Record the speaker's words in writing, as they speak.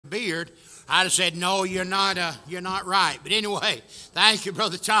beard, I'd have said, no, you're not right. But anyway, thank you,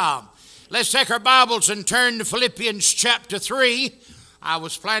 Brother Tom. Let's take our Bibles and turn to Philippians chapter 3. I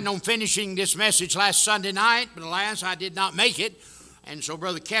was planning on finishing this message last Sunday night, but alas, I did not make it. And so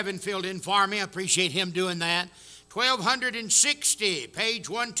Brother Kevin filled in for me. I appreciate him doing that. 1260, page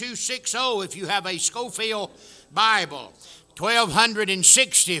 1260, if you have a Scofield Bible.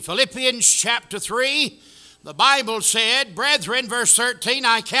 1260, Philippians chapter 3. The Bible said, brethren, verse 13,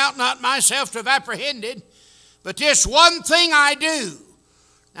 I count not myself to have apprehended, but this one thing I do.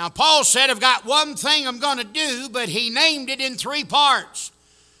 Now, Paul said, I've got one thing I'm going to do, but he named it in three parts.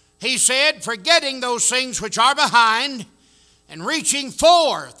 He said, forgetting those things which are behind, and reaching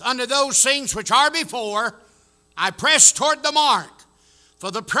forth unto those things which are before, I press toward the mark for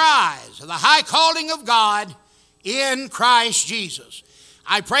the prize of the high calling of God in Christ Jesus.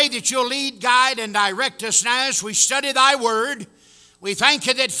 I pray that you'll lead, guide, and direct us now as we study thy word. We thank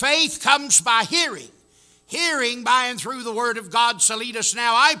you that faith comes by hearing. Hearing by and through the word of God. So lead us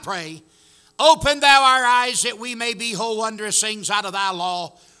now, I pray. Open thou our eyes that we may behold wondrous things out of thy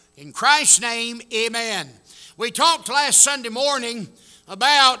law. In Christ's name, amen. We talked last Sunday morning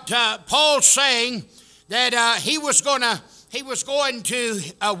about Paul saying that he was going to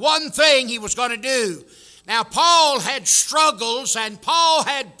one thing he was going to do. Now, Paul had struggles and Paul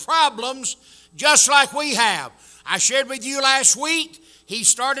had problems just like we have. I shared with you last week, he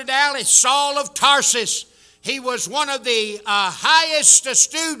started out as Saul of Tarsus. He was one of the highest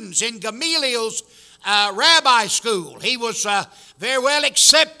students in Gamaliel's rabbi school. He was very well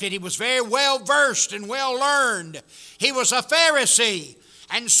accepted. He was very well versed and well learned. He was a Pharisee.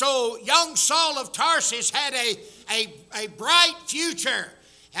 And so young Saul of Tarsus had a bright future,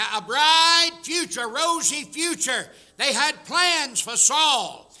 a rosy future. They had plans for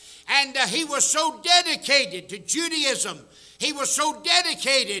Saul. And he was so dedicated to Judaism. He was so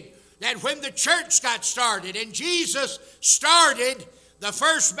dedicated that when the church got started, and Jesus started the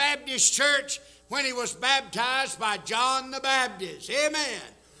First Baptist Church when he was baptized by John the Baptist. Amen.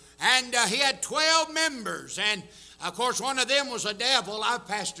 And he had 12 members. And, of course, one of them was a devil. I've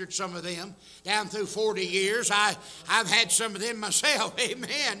pastored some of them down through 40 years. I've had some of them myself.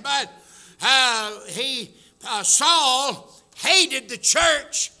 Amen. But Saul hated the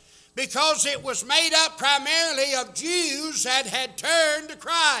church because it was made up primarily of Jews that had turned to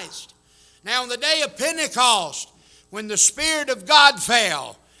Christ. Now, on the day of Pentecost, when the Spirit of God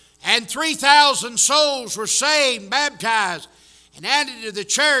fell, and 3,000 souls were saved, baptized, and added to the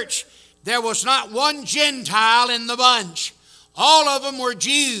church, there was not one Gentile in the bunch. All of them were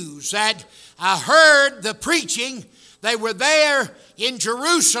Jews that heard the preaching. They were there in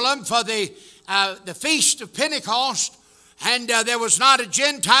Jerusalem for the Feast of Pentecost, and there was not a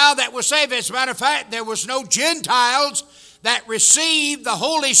Gentile that was saved. As a matter of fact, there was no Gentiles that received the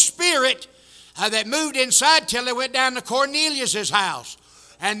Holy Spirit that moved inside till they went down to Cornelius' house.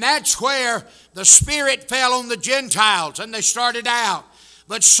 And that's where the Spirit fell on the Gentiles, and they started out.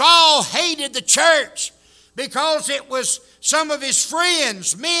 But Saul hated the church because it was some of his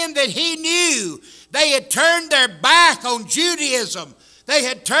friends, men that he knew. They had turned their back on Judaism. They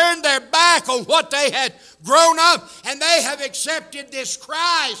had turned their back on what they had grown up, and they have accepted this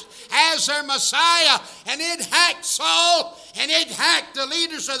Christ as their Messiah. And it hacked Saul, and it hacked the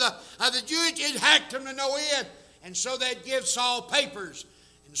leaders of the Jews. It hacked them to no end. And so they'd give Saul papers.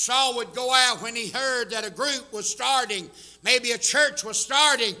 And Saul would go out when he heard that a group was starting, maybe a church was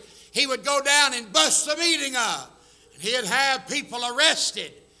starting. He would go down and bust the meeting up. And he'd have people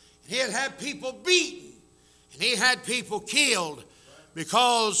arrested. And he'd have people beaten. And he had people killed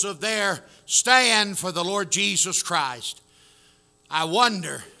because of their stand for the Lord Jesus Christ. I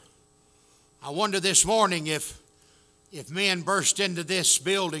wonder this morning if men burst into this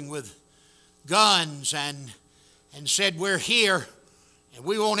building with guns and said, we're here and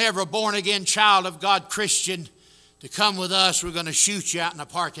we won't ever a born again child of God Christian to come with us. We're going to shoot you out in the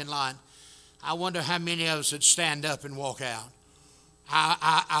parking lot. I wonder how many of us would stand up and walk out.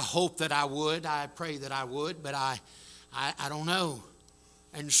 I hope that I would. I pray that I would, but I don't know.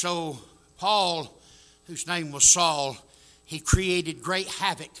 And so Paul, whose name was Saul, he created great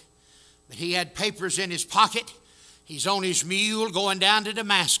havoc. But he had papers in his pocket. He's on his mule going down to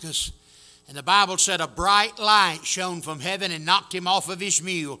Damascus. And the Bible said a bright light shone from heaven and knocked him off of his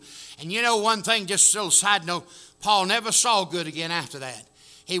mule. And you know one thing, just a little side note, Paul never saw good again after that.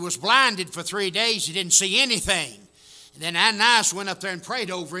 He was blinded for 3 days. He didn't see anything. And then Ananias went up there and prayed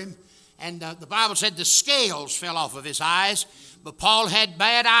over him. And the Bible said the scales fell off of his eyes. But Paul had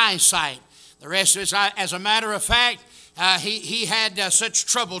bad eyesight. The rest of his eyes, as a matter of fact, he had such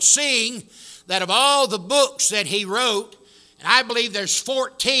trouble seeing that of all the books that he wrote, And I believe there's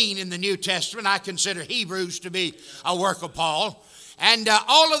 14 in the New Testament. I consider Hebrews to be a work of Paul. And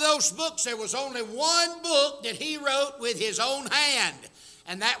all of those books, there was only one book that he wrote with his own hand.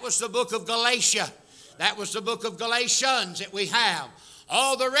 And that was the book of Galatia. That was the book of Galatians that we have.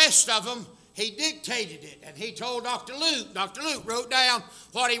 All the rest of them, he dictated it. And he told Dr. Luke. Dr. Luke wrote down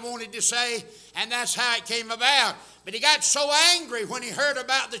what he wanted to say. And that's how it came about. But he got so angry when he heard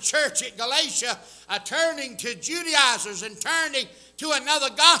about the church at Galatia turning to Judaizers and turning to another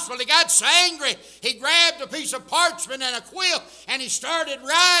gospel. He got so angry, he grabbed a piece of parchment and a quill, and he started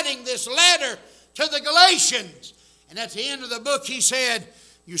writing this letter to the Galatians. And at the end of the book, he said,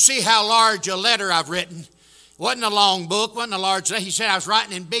 you see how large a letter I've written. It wasn't a long book, wasn't a large letter. He said I was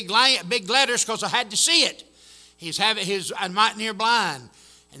writing in big letters because I had to see it. I'm right near blind.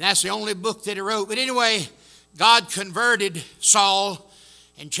 And that's the only book that he wrote. But anyway, God converted Saul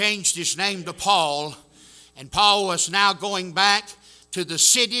and changed his name to Paul. And Paul was now going back to the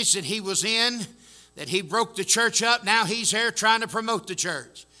cities that he was in, that he broke the church up. Now he's here trying to promote the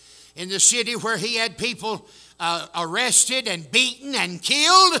church. In the city where he had people arrested and beaten and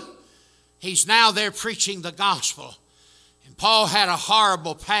killed, he's now there preaching the gospel. And Paul had a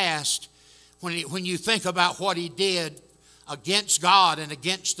horrible past when you think about what he did against God and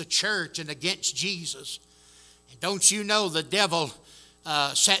against the church and against Jesus. And don't you know the devil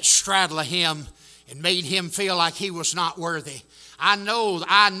sat straddle of him and made him feel like he was not worthy. I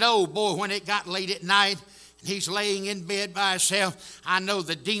know, boy, when it got late at night and he's laying in bed by himself, I know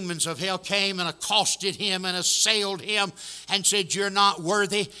the demons of hell came and accosted him and assailed him and said, you're not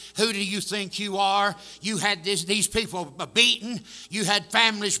worthy. Who do you think you are? You had these people beaten. You had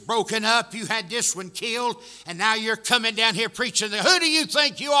families broken up. You had this one killed. And now you're coming down here preaching. Who do you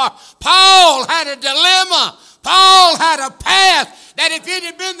think you are? Paul had a dilemma. Paul had a path that if it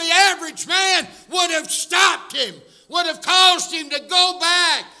had been the average man would have stopped him, would have caused him to go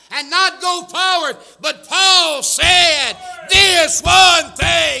back and not go forward. But Paul said, this one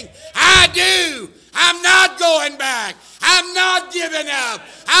thing I do. I'm not going back. I'm not giving up.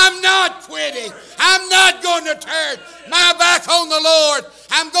 I'm not quitting. I'm not going to turn my back on the Lord.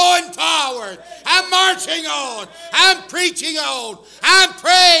 I'm going forward. I'm marching on. I'm preaching on. I'm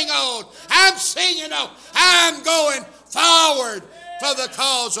praying on. I'm singing on. I'm going forward for the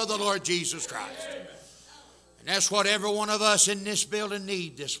cause of the Lord Jesus Christ. And that's what every one of us in this building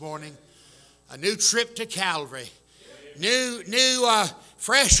need this morning. A new trip to Calvary. New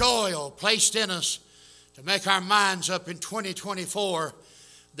fresh oil placed in us to make our minds up in 2024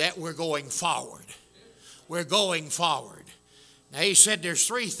 that we're going forward. We're going forward. Now he said there's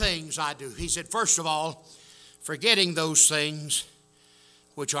three things I do. He said, first of all, forgetting those things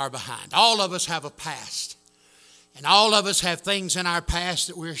which are behind. All of us have a past. And all of us have things in our past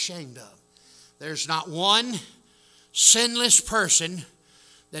that we're ashamed of. There's not one sinless person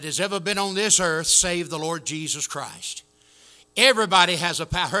that has ever been on this earth save the Lord Jesus Christ. Everybody has a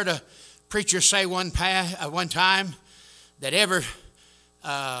past. I heard a preacher say one time that every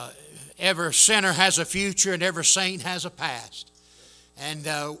sinner has a future and every saint has a past. And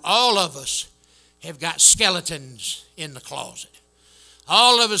all of us have got skeletons in the closet.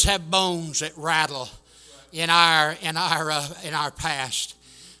 All of us have bones that rattle in our past.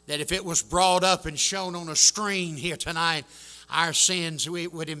 That if it was brought up and shown on a screen here tonight, our sins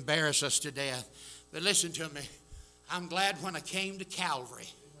would embarrass us to death. But listen to me. I'm glad when I came to Calvary.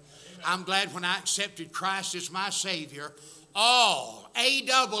 I'm glad when I accepted Christ as my Savior. All,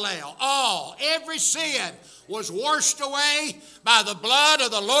 A-double-L, all, every sin was washed away by the blood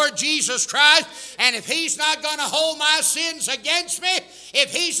of the Lord Jesus Christ. And if He's not going to hold my sins against me,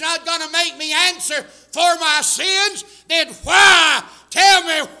 if He's not going to make me answer for my sins, then why, tell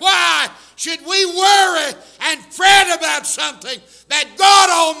me why, should we worry and fret about something that God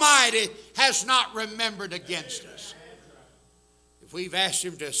Almighty has not remembered against us? If we've asked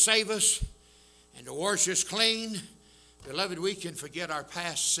Him to save us and to wash us clean, beloved, we can forget our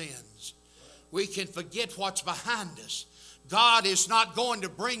past sins. We can forget what's behind us. God is not going to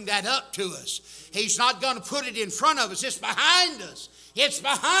bring that up to us. He's not going to put it in front of us. It's behind us. It's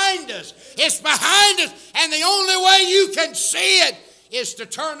behind us. It's behind us. And the only way you can see it is to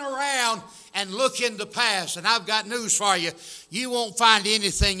turn around and look in the past. And I've got news for you. You won't find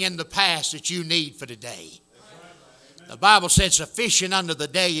anything in the past that you need for today. The Bible said sufficient unto the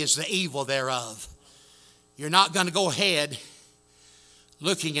day is the evil thereof. You're not going to go ahead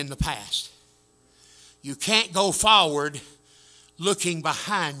looking in the past. You can't go forward looking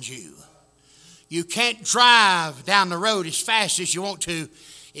behind you. You can't drive down the road as fast as you want to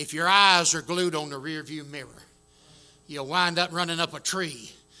if your eyes are glued on the rearview mirror. You'll wind up running up a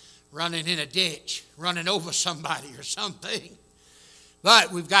tree, running in a ditch, running over somebody or something.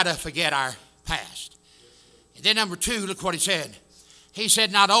 But we've got to forget our past. And then number 2, look what he said. He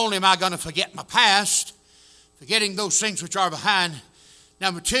said, not only am I going to forget my past, forgetting those things which are behind.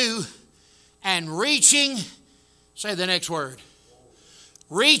 Number 2, and reaching, say the next word,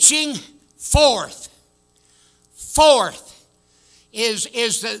 reaching forth. Forth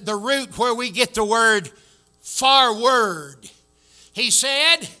is the root where we get the word forward. He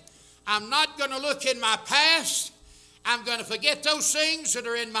said, I'm not going to look in my past. I'm going to forget those things that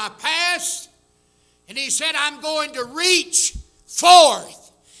are in my past. And he said, I'm going to reach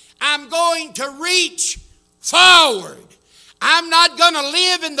forth. I'm going to reach forward. I'm not going to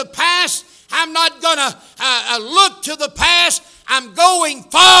live in the past. I'm not going to look to the past. I'm going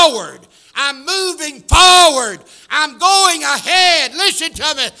forward. I'm moving forward. I'm going ahead. Listen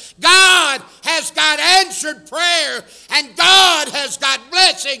to me. God has got answered prayer, and God has got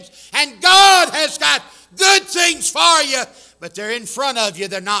blessings, and God has got good things for you. But they're in front of you.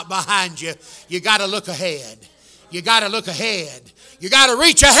 They're not behind you. You got to look ahead. You got to look ahead. You got to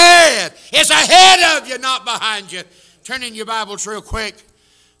reach ahead. It's ahead of you, not behind you. Turn in your Bibles real quick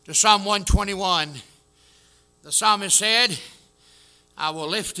to Psalm 121. The psalmist said, I will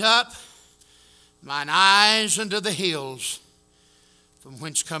lift up mine eyes unto the hills, from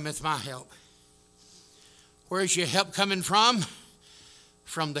whence cometh my help. Where's your help coming from?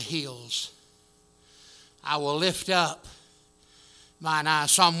 From the hills. I will lift up mine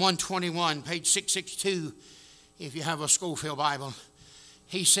eyes. Psalm 121, page 662, if you have a Schofield Bible.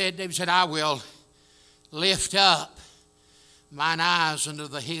 David said, I will lift up mine eyes unto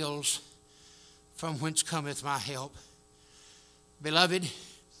the hills, from whence cometh my help. Beloved,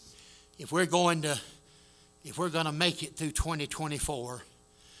 if we're going to make it through 2024,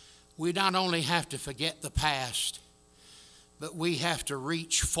 we not only have to forget the past, but we have to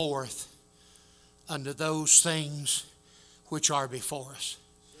reach forth unto those things which are before us.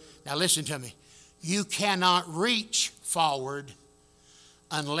 Now listen to me. You cannot reach forward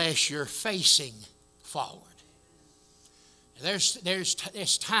unless you're facing forward.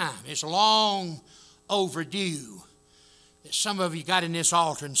 There's time. It's long overdue that some of you got in this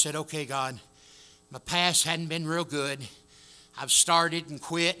altar and said, okay, God, my past hadn't been real good. I've started and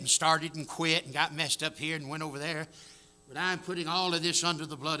quit and got messed up here and went over there. But I'm putting all of this under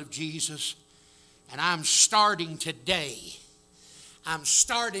the blood of Jesus. And I'm starting today. I'm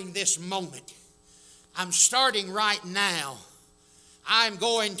starting this moment. I'm starting right now. I'm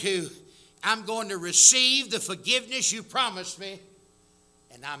going to receive the forgiveness you promised me.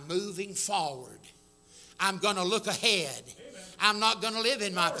 And I'm moving forward. I'm going to look ahead. I'm not going to live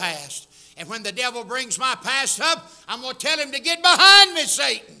in my past. And when the devil brings my past up, I'm going to tell him to get behind me,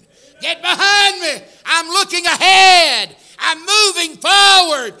 Satan. Get behind me. I'm looking ahead. I'm moving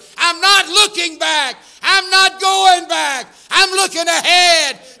forward. I'm not looking back. I'm not going back. I'm looking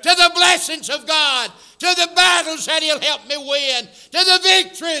ahead to the blessings of God, to the battles that He'll help me win, to the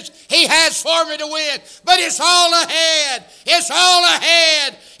victories He has for me to win. But it's all ahead. It's all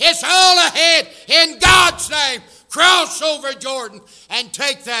ahead. It's all ahead. In God's name, cross over Jordan and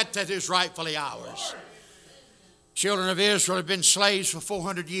take that is rightfully ours. Children of Israel have been slaves for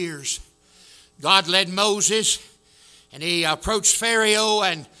 400 years. God led Moses, and he approached Pharaoh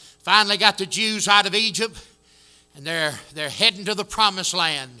and finally got the Jews out of Egypt, and they're heading to the promised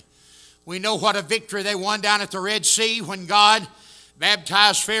land. We know what a victory they won down at the Red Sea when God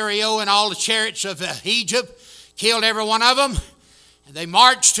baptized Pharaoh and all the chariots of Egypt, killed every one of them, and they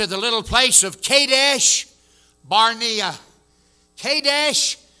marched to the little place of Kadesh Barnea.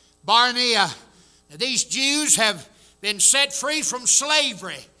 Kadesh Barnea. Now, these Jews have been set free from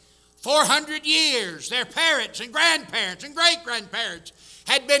slavery 400 years. Their parents and grandparents and great-grandparents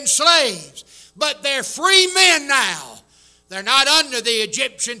had been slaves. But they're free men now. They're not under the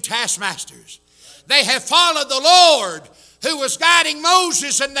Egyptian taskmasters. They have followed the Lord who was guiding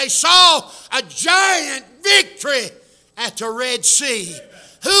Moses, and they saw a giant victory at the Red Sea.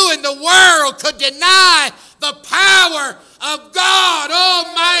 Who in the world could deny the power of God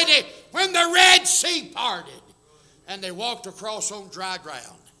Almighty when the Red Sea parted and they walked across on dry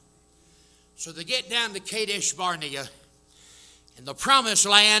ground? So they get down to Kadesh Barnea, and the promised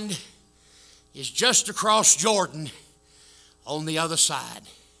land is just across Jordan on the other side.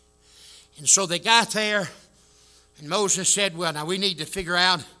 And so they got there, and Moses said, well, now we need to figure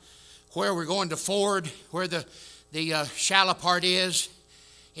out where we're going to ford, where the shallow part is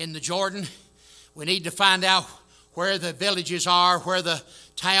in the Jordan. We need to find out where the villages are, where the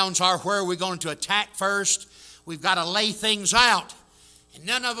towns are, where we're going to attack first. We've got to lay things out. And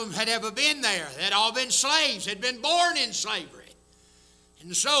none of them had ever been there. They'd all been slaves. They'd been born in slavery.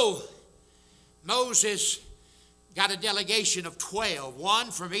 And so Moses got a delegation of 12,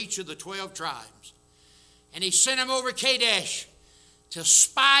 one from each of the 12 tribes. And he sent them over Kadesh to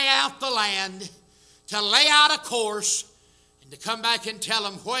spy out the land, to lay out a course, and to come back and tell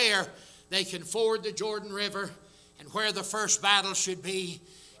them where they can ford the Jordan River and where the first battle should be.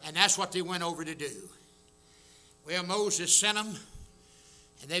 And that's what they went over to do. Well, Moses sent them,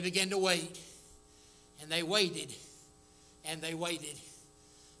 and they began to wait. And they waited, and they waited.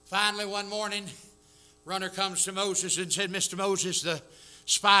 Finally, one morning, runner comes to Moses and said, Mr. Moses, the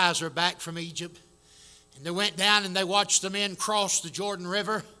spies are back from Egypt. And they went down and they watched the men cross the Jordan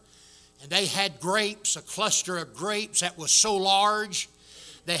River. And they had grapes, a cluster of grapes that was so large,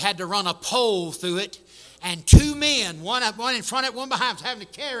 they had to run a pole through it. And two men, one in front of it, one behind, was having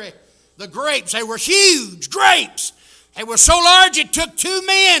to carry the grapes. They were huge grapes. They were so large it took two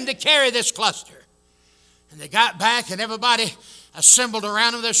men to carry this cluster. And they got back and everybody assembled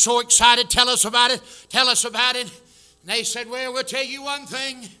around them. They're so excited. Tell us about it. Tell us about it. And they said, well, we'll tell you one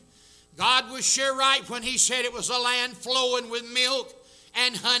thing. God was sure right when he said it was a land flowing with milk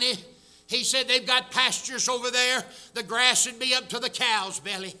and honey. He said they've got pastures over there. The grass would be up to the cow's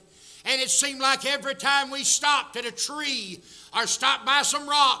belly. And it seemed like every time we stopped at a tree or stopped by some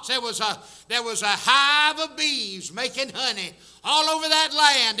rocks, there was a hive of bees making honey all over that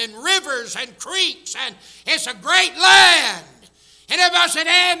land, and rivers and creeks, and it's a great land. And everybody said,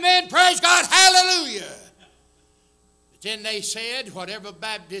 amen, praise God, hallelujah. But then they said, whatever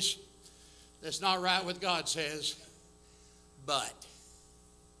Baptist that's not right with God says, but.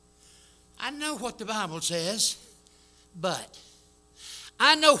 I know what the Bible says, but.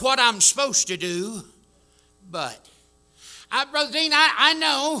 I know what I'm supposed to do, but. Brother Dean, I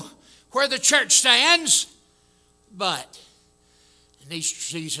know where the church stands, but. And these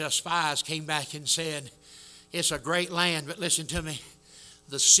spies came back and said, it's a great land, but listen to me.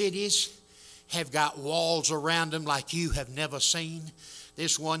 The cities have got walls around them like you have never seen.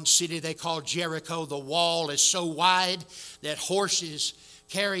 This one city they call Jericho, the wall is so wide that horses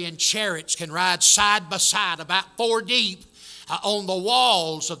carrying chariots can ride side by side about 4 deep on the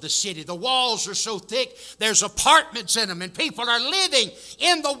walls of the city. The walls are so thick, there's apartments in them, and people are living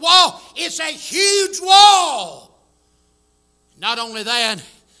in the wall. It's a huge wall. Not only that,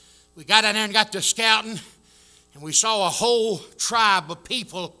 we got in there and got to scouting, and we saw a whole tribe of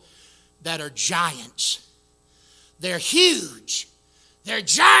people that are giants. They're huge. They're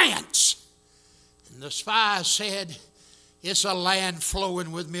giants. And the spies said, it's a land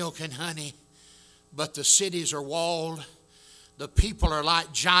flowing with milk and honey, but the cities are walled. The people are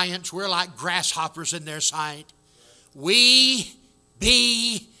like giants. We're like grasshoppers in their sight. We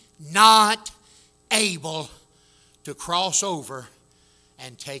be not able to cross over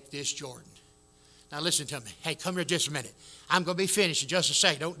and take this Jordan. Now listen to me. Hey, come here just a minute. I'm going to be finished in just a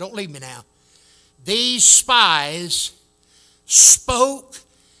second. Don't leave me now. These spies spoke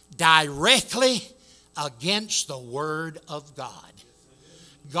directly against the word of God.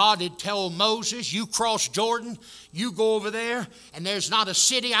 God had told Moses, you cross Jordan, you go over there, and there's not a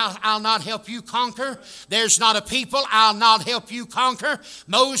city I'll not help you conquer. There's not a people I'll not help you conquer.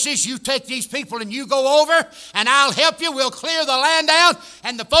 Moses, you take these people and you go over, and I'll help you. We'll clear the land out,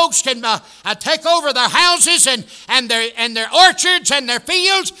 and the folks can take over their houses and their orchards and their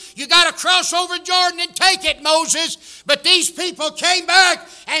fields. You got to cross over Jordan and take it, Moses. But these people came back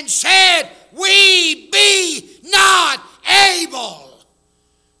and said, we be not able.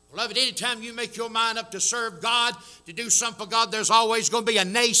 Beloved, anytime you make your mind up to serve God, to do something for God, there's always going to be a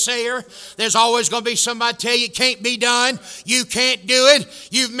naysayer. There's always going to be somebody tell you it can't be done. You can't do it.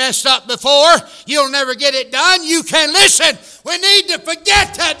 You've messed up before. You'll never get it done. You can listen. We need to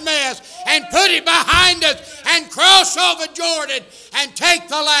forget that mess and put it behind us and cross over Jordan and take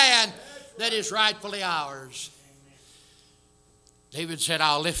the land that is rightfully ours. David said,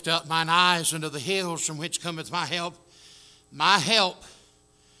 I'll lift up mine eyes unto the hills from which cometh my help. My help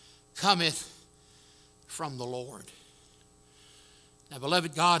cometh from the Lord. Now,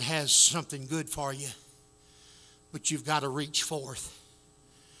 beloved, God has something good for you, but you've got to reach forth.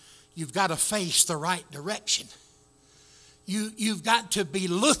 You've got to face the right direction. You've got to be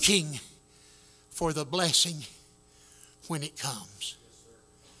looking for the blessing when it comes.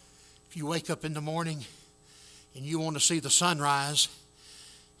 If you wake up in the morning and you want to see the sunrise,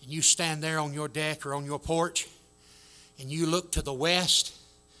 and you stand there on your deck or on your porch, and you look to the west,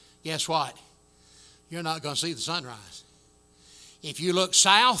 guess what? You're not going to see the sunrise. If you look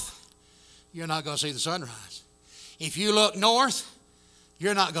south, you're not going to see the sunrise. If you look north,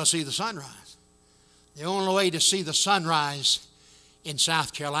 you're not going to see the sunrise. The only way to see the sunrise in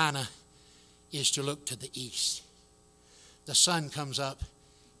South Carolina is to look to the east. The sun comes up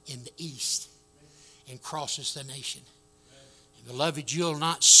in the east and crosses the nation. And beloved, you'll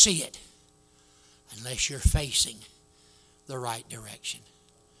not see it unless you're facing the right direction.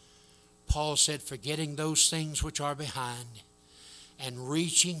 Paul said, forgetting those things which are behind and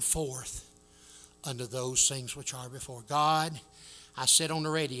reaching forth unto those things which are before. God, I said on the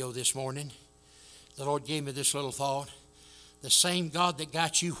radio this morning, the Lord gave me this little thought. The same God that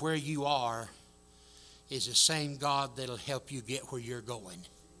got you where you are is the same God that'll help you get where you're going.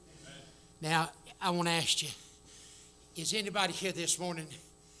 Amen. Now, I want to ask you, is anybody here this morning,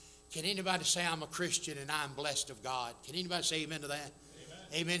 can anybody say I'm a Christian and I'm blessed of God? Can anybody say amen to that?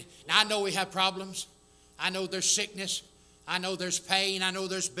 Amen. Amen. Now, I know we have problems. I know there's sickness. I know there's pain. I know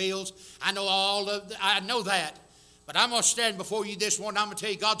there's bills. I know that. But I'm going to stand before you this morning. I'm going to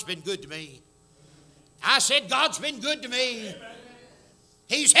tell you God's been good to me. I said God's been good to me. Amen.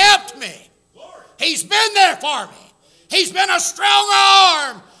 He's helped me. Glory. He's been there for me. He's been a strong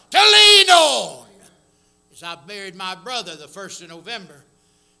arm to lean on. As I buried my brother the 1st of November,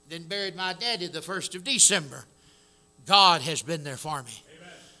 then buried my daddy the 1st of December, God has been there for me.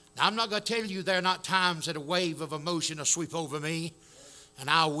 Amen. Now, I'm not going to tell you there are not times that a wave of emotion will sweep over me, and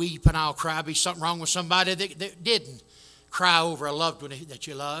I'll weep and I'll cry. Be something wrong with somebody that didn't cry over a loved one that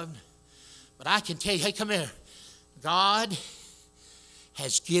you loved. But I can tell you, hey, come here. God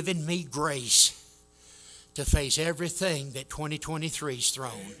has given me grace to face everything that 2023's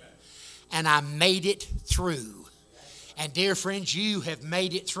thrown. Amen. And I made it through. And dear friends, you have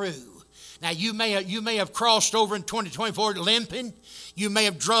made it through. Now, you may have crossed over in 2024 limping. You may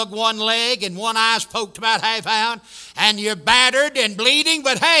have drug one leg and one eye's poked about half out. And you're battered and bleeding.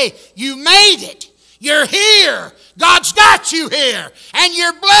 But hey, you made it. You're here. God's got you here. And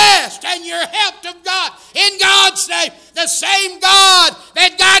you're blessed. And you're helped of God. In God's name, the same God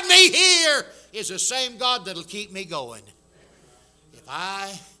that got me here is the same God that'll keep me going. If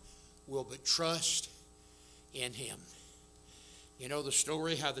I will but trust in Him. You know the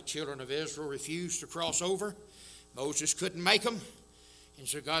story how the children of Israel refused to cross over? Moses couldn't make them. And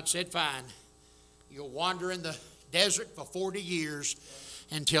so God said, fine, you'll wander in the desert for 40 years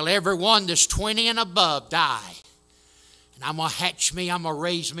until everyone that's 20 and above die. And I'm going to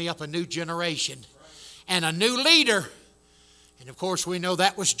raise me up a new generation and a new leader. And of course we know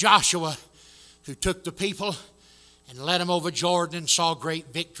that was Joshua, who took the people and led them over Jordan and saw great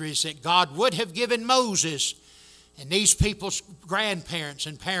victories that God would have given Moses and these people's grandparents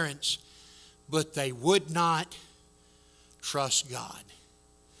and parents, but they would not trust God.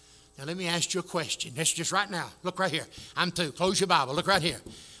 Now let me ask you a question. That's just right now. Look right here. I'm through. Close your Bible. Look right here.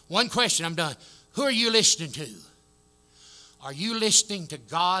 One question, I'm done. Who are you listening to? Are you listening to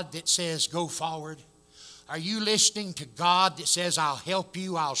God that says go forward? Are you listening to God that says I'll help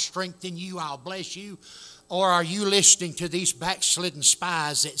you, I'll strengthen you, I'll bless you? Or are you listening to these backslidden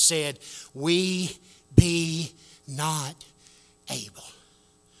spies that said, we be not able?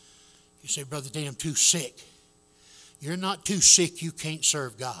 You say, Brother Dan, I'm too sick. You're not too sick, you can't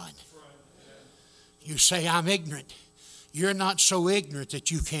serve God. You say, I'm ignorant. You're not so ignorant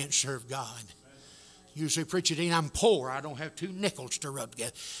that you can't serve God. You say, Preacher Dean, I'm poor. I don't have 2 nickels to rub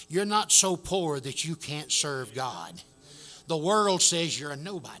together. You're not so poor that you can't serve God. The world says you're a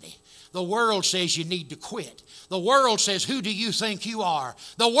nobody. The world says you need to quit. The world says, who do you think you are?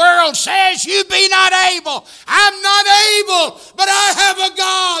 The world says you be not able. I'm not able, but I have a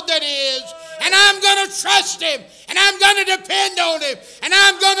God that is. And I'm going to trust Him. And I'm going to depend on Him. And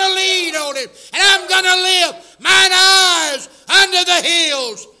I'm going to lean on Him. And I'm going to live mine eyes unto the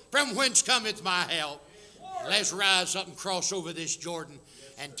hills from whence cometh my help. Let's rise up and cross over this Jordan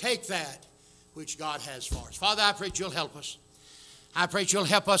and take that which God has for us. Father, I pray that You'll help us. I pray that You'll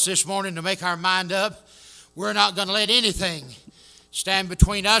help us this morning to make our mind up. We're not going to let anything stand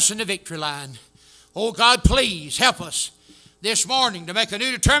between us and the victory line. Oh God, please help us this morning to make a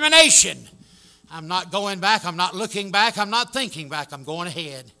new determination. I'm not going back. I'm not looking back. I'm not thinking back. I'm going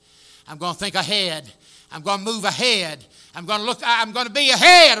ahead. I'm going to think ahead. I'm going to move ahead. I'm going to be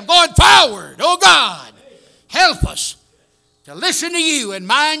ahead. I'm going forward. Oh God, help us to listen to You and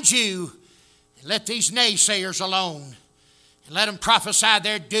mind You, and let these naysayers alone, and let them prophesy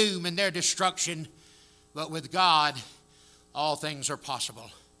their doom and their destruction. But with God, all things are possible.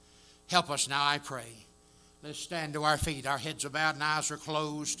 Help us now, I pray. Let's stand to our feet. Our heads are bowed and eyes are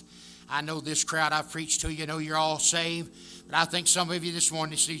closed. I know this crowd I've preached to, you know you're all saved. But I think some of you this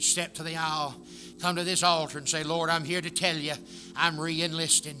morning need to step to the aisle, come to this altar and say, Lord, I'm here to tell You I'm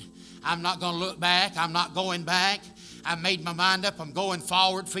re-enlisting. I'm not going to look back. I'm not going back. I made my mind up. I'm going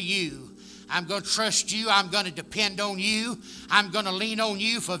forward for You. I'm going to trust You. I'm going to depend on You. I'm going to lean on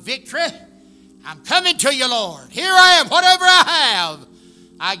You for victory. I'm coming to You, Lord. Here I am. Whatever I have,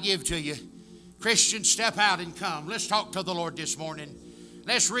 I give to you. Christians, step out and come. Let's talk to the Lord this morning.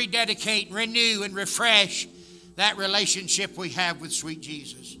 Let's rededicate, renew, and refresh that relationship we have with sweet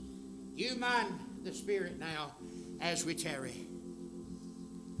Jesus. You mind the Spirit now as we tarry.